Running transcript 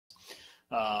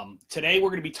Today, we're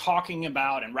going to be talking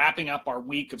about and wrapping up our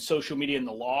week of social media and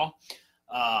the law.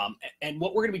 And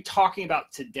what we're going to be talking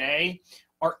about today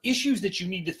are issues that you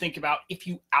need to think about if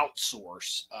you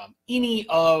outsource any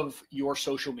of your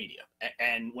social media.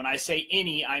 And when I say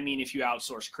any, I mean if you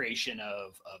outsource creation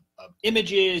of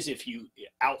images, if you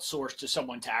outsource to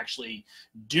someone to actually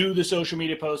do the social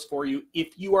media posts for you.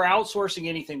 If you are outsourcing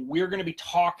anything, we're going to be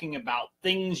talking about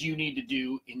things you need to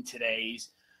do in today's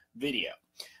video.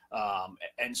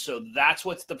 And so that's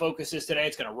what the focus is today.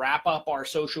 It's going to wrap up our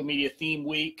social media theme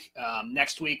week.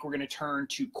 Next week, we're going to turn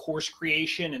to course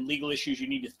creation and legal issues you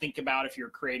need to think about if you're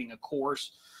creating a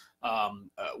course,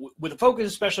 with a focus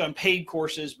especially on paid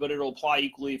courses, but it'll apply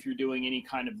equally if you're doing any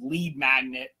kind of lead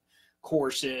magnet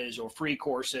courses or free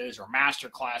courses or master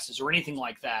classes or anything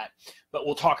like that. But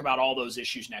we'll talk about all those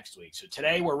issues next week. So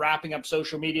today we're wrapping up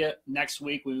social media. Next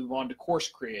week, we move on to course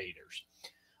creators.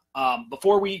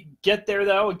 Before we get there,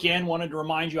 though, again, wanted to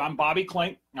remind you, I'm Bobby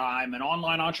Klink. I'm an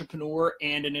online entrepreneur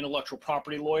and an intellectual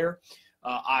property lawyer.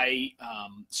 I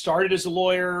started as a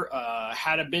lawyer,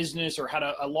 had a business or had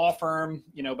a law firm,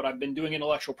 but I've been doing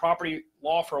intellectual property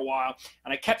law for a while,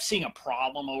 and I kept seeing a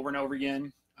problem over and over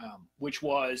again, which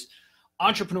was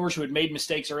entrepreneurs who had made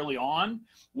mistakes early on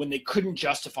when they couldn't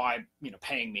justify,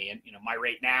 paying me. And, my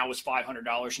rate now is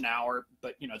 $500 an hour,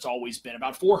 but, it's always been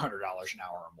about $400 an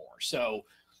hour or more. So,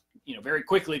 very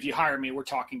quickly, if you hire me, we're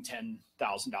talking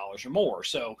 $10,000 or more.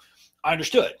 So I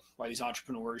understood why these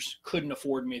entrepreneurs couldn't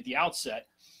afford me at the outset.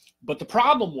 But the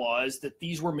problem was that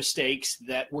these were mistakes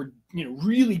that were,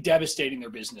 really devastating their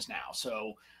business now.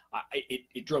 So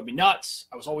it drove me nuts.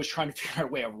 I was always trying to figure out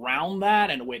a way around that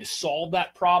and a way to solve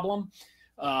that problem.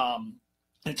 And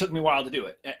it took me a while to do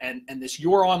it. And this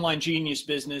Your Online Genius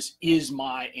business is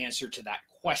my answer to that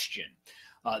question.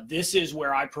 This is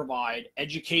where I provide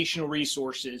educational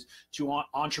resources to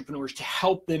entrepreneurs to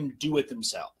help them do it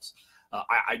themselves.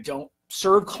 I don't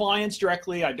serve clients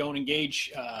directly. I don't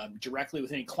engage directly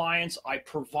with any clients. I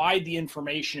provide the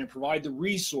information and provide the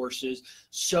resources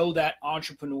so that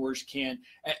entrepreneurs can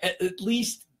at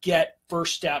least get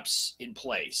first steps in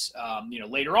place.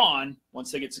 Later on,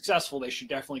 once they get successful, they should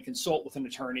definitely consult with an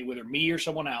attorney, whether me or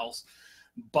someone else.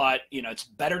 But, it's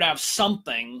better to have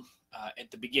something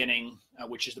at the beginning,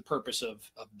 which is the purpose of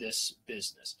this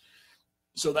business.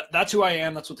 So that's who I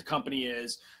am. That's what the company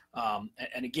is.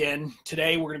 And again,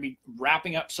 today we're going to be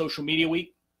wrapping up Social Media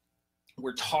Week.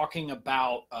 We're talking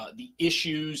about the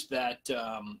issues that,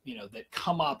 that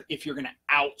come up if you're going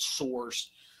to outsource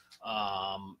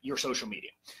your social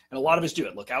media. And a lot of us do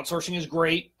it. Look, outsourcing is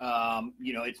great.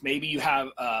 It's maybe you have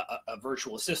a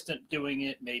virtual assistant doing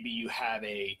it. Maybe you have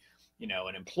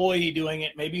an employee doing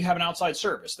it. Maybe you have an outside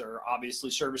service. There are obviously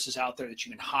services out there that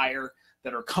you can hire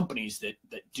that are companies that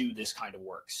do this kind of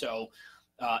work. So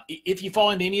if you fall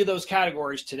into any of those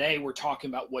categories, today we're talking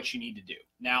about what you need to do.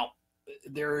 Now,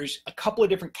 there's a couple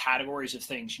of different categories of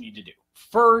things you need to do.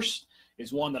 First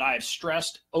is one that I have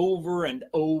stressed over and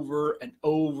over and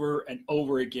over and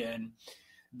over again,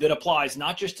 that applies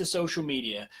not just to social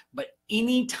media, but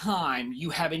anytime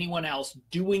you have anyone else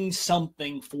doing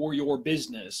something for your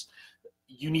business,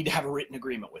 you need to have a written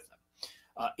agreement with them.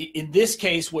 In this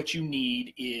case, what you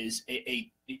need is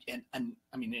and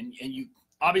you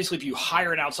obviously, if you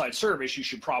hire an outside service,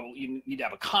 you need to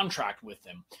have a contract with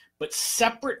them. But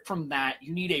separate from that,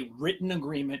 you need a written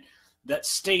agreement that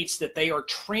states that they are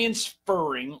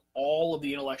transferring all of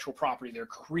the intellectual property they're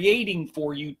creating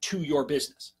for you to your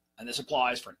business. And this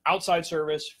applies for an outside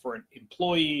service, for an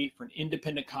employee, for an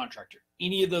independent contractor,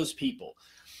 any of those people.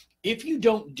 If you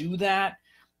don't do that,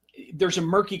 there's a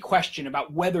murky question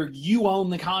about whether you own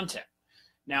the content.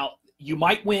 Now, you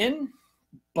might win,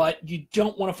 but you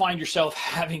don't want to find yourself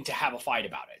having to have a fight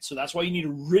about it. So that's why you need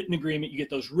a written agreement. You get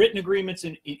those written agreements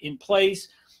in place.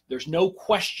 There's no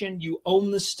question you own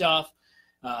the stuff.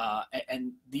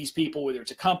 And these people, whether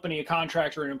it's a company, a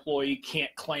contractor, an employee,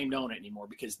 can't claim to own it anymore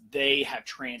because they have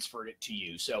transferred it to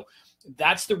you. So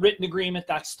that's the written agreement.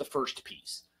 That's the first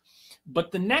piece.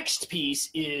 But the next piece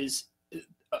is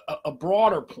a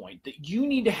broader point, that you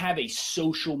need to have a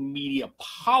social media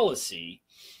policy.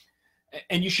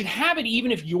 And you should have it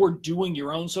even if you're doing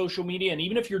your own social media. And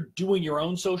even if you're doing your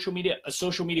own social media, a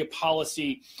social media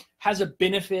policy has a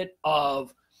benefit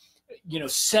of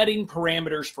setting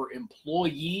parameters for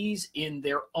employees in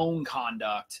their own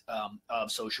conduct of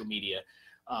social media.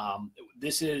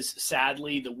 This is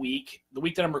sadly the week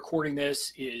that I'm recording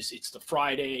this it's the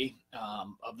Friday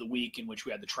of the week in which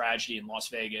we had the tragedy in Las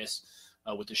Vegas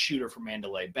with the shooter from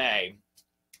Mandalay Bay.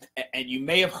 And you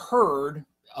may have heard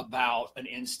about an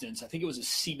instance, I think it was a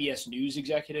CBS News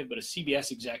executive, but a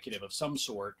CBS executive of some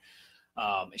sort,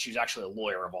 She was actually a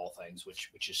lawyer of all things,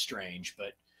 which is strange.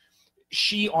 But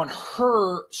she, on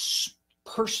her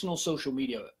personal social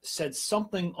media, said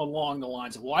something along the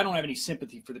lines of, well, I don't have any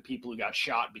sympathy for the people who got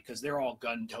shot because they're all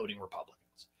gun-toting Republicans.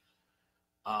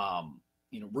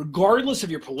 Regardless of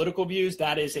your political views,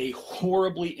 that is a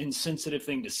horribly insensitive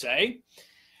thing to say.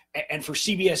 And for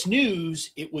CBS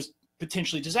News, it was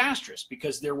potentially disastrous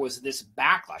because there was this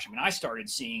backlash. I mean, I started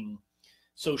seeing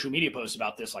social media posts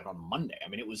about this like on Monday. I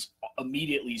mean, it was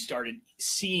immediately started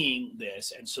seeing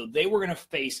this. And so they were going to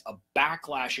face a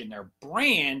backlash in their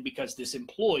brand because this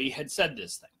employee had said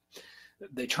this thing.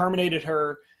 They terminated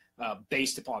her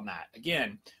based upon that.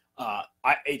 Again,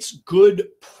 it's good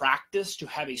practice to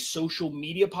have a social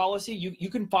media policy. You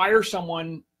can fire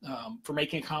someone for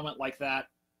making a comment like that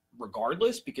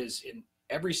regardless, because in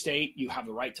every state you have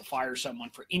the right to fire someone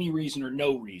for any reason or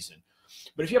no reason.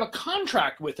 But if you have a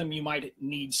contract with them, you might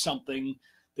need something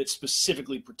that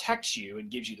specifically protects you and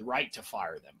gives you the right to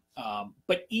fire them.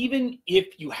 But even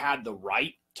if you had the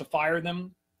right to fire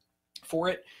them for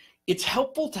it, it's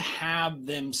helpful to have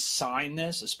them sign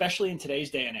this, especially in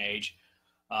today's day and age.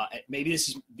 Maybe this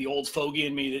is the old fogey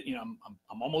in me that,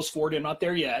 I'm almost 40, I'm not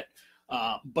there yet.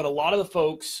 But a lot of the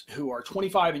folks who are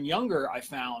 25 and younger, I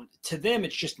found, to them,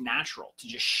 it's just natural to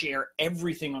just share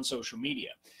everything on social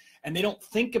media. And they don't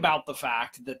think about the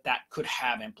fact that that could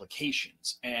have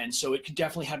implications. And so it could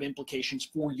definitely have implications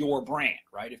for your brand,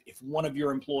 right? If one of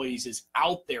your employees is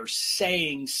out there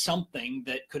saying something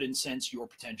that could incense your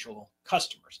potential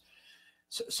customers.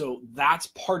 So that's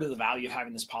part of the value of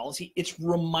having this policy. It's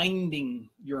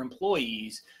reminding your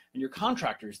employees and your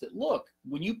contractors that, look,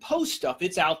 when you post stuff,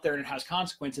 it's out there and it has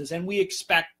consequences, and we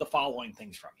expect the following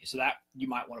things from you. So that you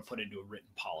might want to put into a written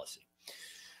policy.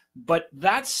 But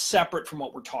that's separate from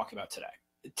what we're talking about today.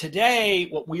 Today,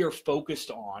 what we are focused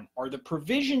on are the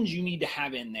provisions you need to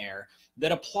have in there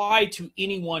that apply to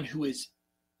anyone who is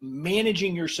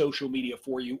managing your social media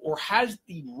for you or has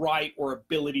the right or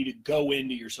ability to go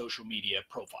into your social media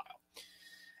profile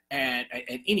and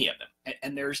any of them.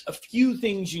 And there's a few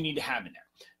things you need to have in there.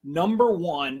 Number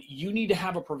one, you need to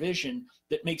have a provision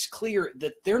that makes clear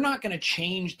that they're not going to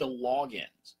change the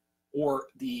logins or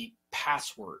the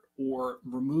password or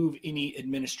remove any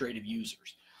administrative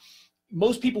users.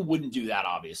 Most people wouldn't do that,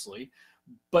 obviously.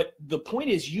 But the point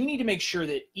is, you need to make sure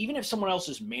that even if someone else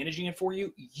is managing it for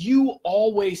you, you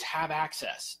always have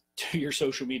access to your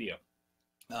social media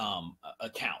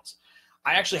accounts.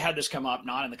 I actually had this come up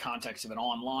not in the context of an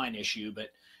online issue, but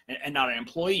and not an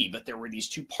employee, but there were these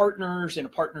two partners in a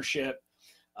partnership,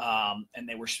 and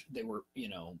they were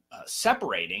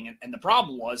separating, and the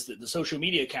problem was that the social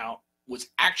media account was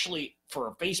actually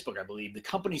for Facebook, I believe. The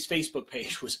company's Facebook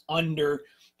page was under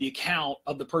the account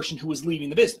of the person who was leaving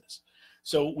the business.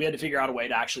 So we had to figure out a way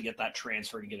to actually get that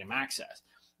transferred and get him access.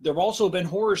 There have also been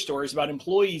horror stories about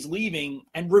employees leaving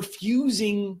and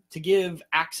refusing to give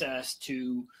access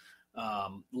to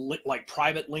like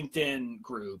private LinkedIn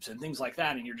groups and things like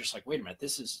that. And you're just like, wait a minute,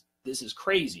 this is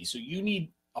crazy. So you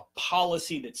need a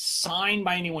policy that's signed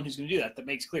by anyone who's going to do that, that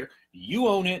makes clear you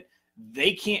own it.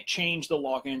 They can't change the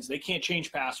logins. They can't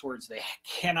change passwords. They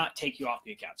cannot take you off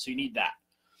the account. So you need that.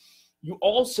 You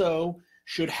also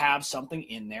should have something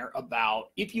in there about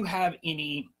if you have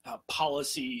any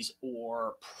policies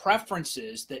or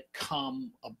preferences that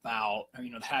come about,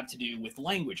 that have to do with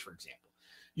language, for example.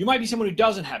 You might be someone who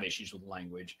doesn't have issues with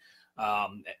language.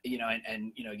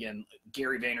 Again,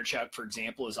 Gary Vaynerchuk, for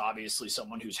example, is obviously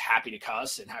someone who's happy to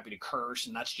cuss and happy to curse,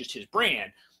 and that's just his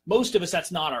brand. Most of us,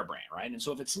 that's not our brand, right? And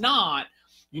so if it's not,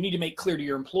 you need to make clear to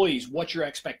your employees what your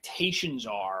expectations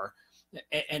are.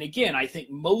 And again, I think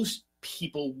most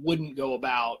people wouldn't go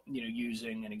about,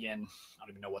 using, and again, I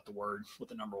don't even know what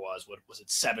the number was. What was it,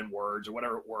 7 words or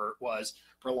whatever it was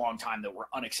for a long time that were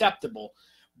unacceptable.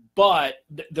 But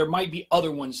there might be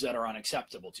other ones that are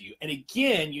unacceptable to you. And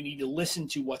again, you need to listen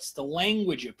to what's the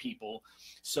language of people.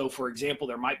 So for example,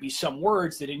 there might be some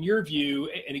words that in your view,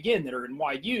 and again, that are in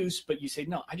wide use, but you say,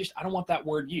 no, I don't want that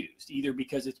word used, either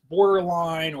because it's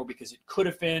borderline or because it could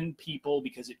offend people,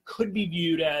 because it could be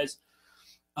viewed as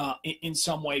in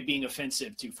some way being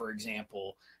offensive to, for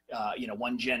example,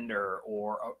 one gender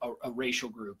or a racial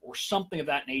group or something of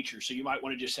that nature. So you might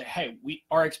want to just say, hey,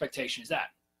 our expectation is that.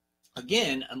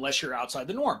 Again, unless you're outside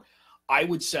the norm, I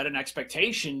would set an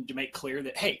expectation to make clear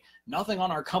that, hey, nothing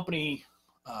on our company,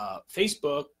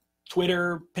 Facebook,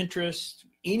 Twitter, Pinterest,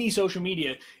 any social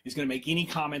media is going to make any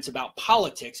comments about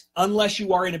politics unless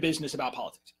you are in a business about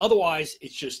politics. Otherwise,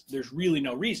 it's just, there's really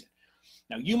no reason.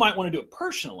 Now, you might want to do it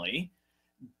personally,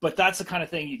 but that's the kind of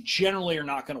thing you generally are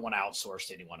not going to want to outsource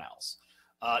to anyone else.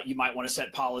 You might want to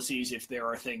set policies if there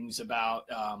are things about,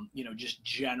 just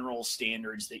general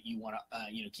standards that you want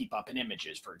to, keep up in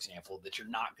images, for example, that you're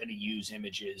not going to use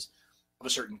images of a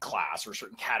certain class or a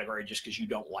certain category just because you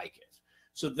don't like it.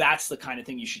 So that's the kind of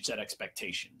thing you should set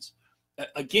expectations.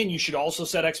 Again, you should also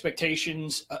set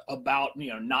expectations about,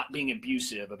 not being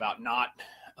abusive, about not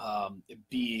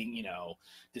being,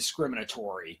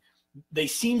 discriminatory. They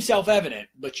seem self-evident,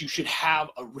 but you should have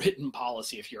a written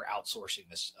policy if you're outsourcing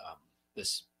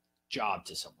this job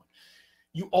to someone.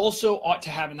 You also ought to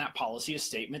have in that policy a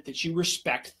statement that you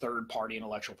respect third-party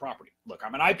intellectual property. Look,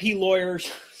 I'm an IP lawyer,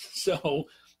 so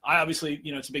I obviously,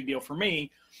 it's a big deal for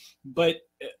me, but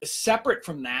separate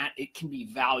from that, it can be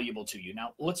valuable to you.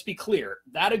 Now, let's be clear,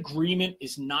 that agreement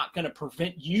is not going to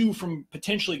prevent you from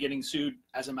potentially getting sued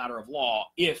as a matter of law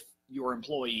if your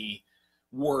employee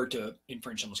were to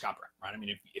infringe someone's copyright, right? I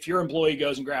mean, if your employee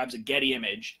goes and grabs a Getty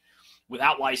image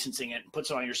without licensing it and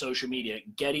puts it on your social media,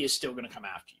 Getty is still going to come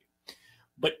after you.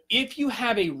 But if you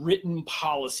have a written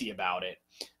policy about it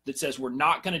that says we're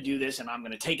not going to do this and I'm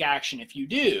going to take action if you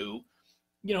do,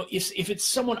 if it's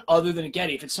someone other than a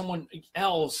Getty, if it's someone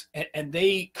else and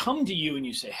they come to you and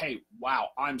you say, hey, wow,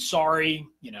 I'm sorry,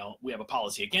 we have a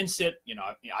policy against it,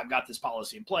 I've got this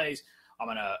policy in place, I'm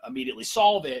going to immediately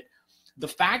solve it. The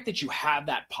fact that you have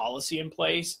that policy in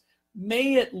place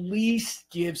may at least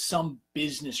give some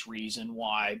business reason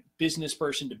why business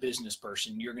person to business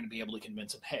person, you're going to be able to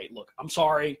convince them, hey, look, I'm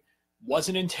sorry,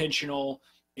 wasn't intentional.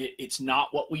 It's not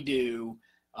what we do.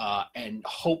 And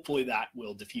hopefully that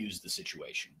will diffuse the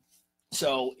situation.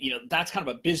 So, that's kind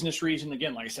of a business reason.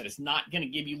 Again, like I said, it's not going to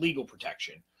give you legal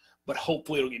protection, but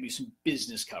hopefully it'll give you some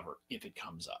business cover if it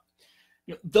comes up.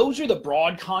 Those are the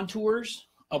broad contours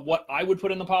of what I would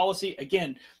put in the policy.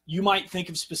 Again, you might think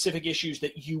of specific issues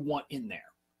that you want in there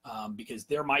because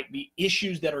there might be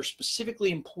issues that are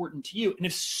specifically important to you. And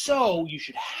if so, you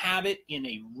should have it in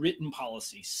a written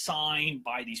policy signed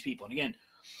by these people. And again,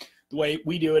 the way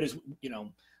we do it is,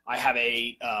 I have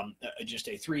just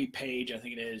a 3-page, I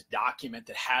think it is, document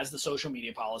that has the social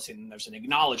media policy, and then there's an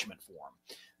acknowledgement form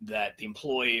that the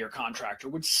employee or contractor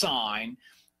would sign,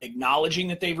 acknowledging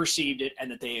that they've received it and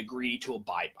that they agree to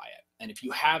abide by it. And if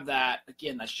you have that,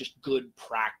 again, that's just good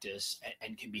practice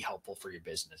and can be helpful for your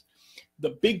business.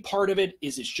 The big part of it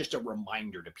is it's just a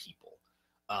reminder to people,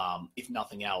 if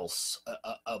nothing else,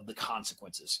 of the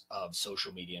consequences of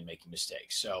social media and making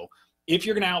mistakes. So if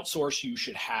you're going to outsource, you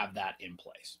should have that in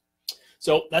place.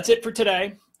 So that's it for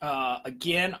today.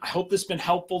 Again, I hope this has been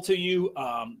helpful to you.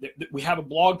 We have a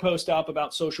blog post up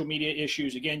about social media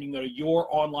issues. Again, you can go to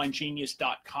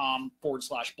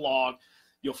youronlinegenius.com/blog.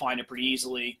 You'll find it pretty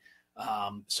easily.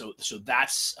 So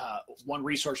that's one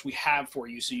resource we have for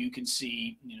you, so you can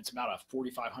see, it's about a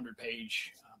 4,500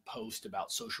 page post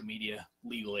about social media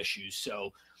legal issues.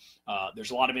 So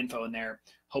there's a lot of info in there.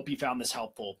 Hope you found this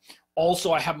helpful.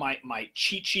 Also, I have my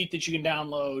cheat sheet that you can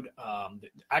download.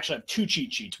 Actually, I have 2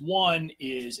 cheat sheets. One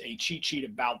is a cheat sheet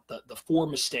about the 4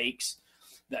 mistakes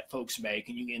that folks make,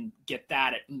 and you can get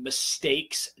that at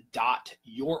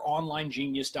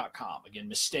mistakes.youronlinegenius.com. Again,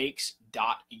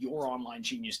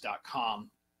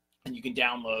 mistakes.youronlinegenius.com, and you can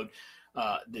download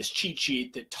this cheat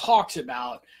sheet that talks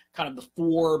about kind of the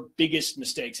 4 biggest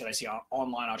mistakes that I see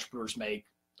online entrepreneurs make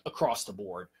across the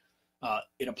board.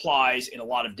 It applies in a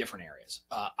lot of different areas.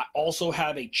 I also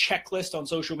have a checklist on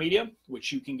social media,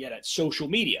 which you can get at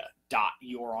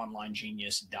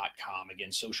socialmedia.youronlinegenius.com. Again,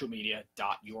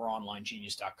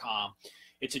 socialmedia.youronlinegenius.com.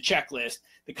 It's a checklist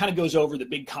that kind of goes over the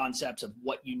big concepts of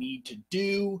what you need to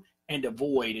do and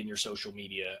avoid in your social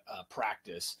media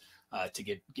practice to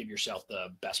give yourself the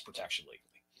best protection legally.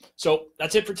 So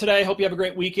that's it for today. Hope you have a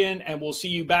great weekend, and we'll see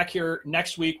you back here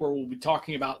next week where we'll be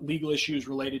talking about legal issues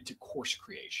related to course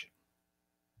creation.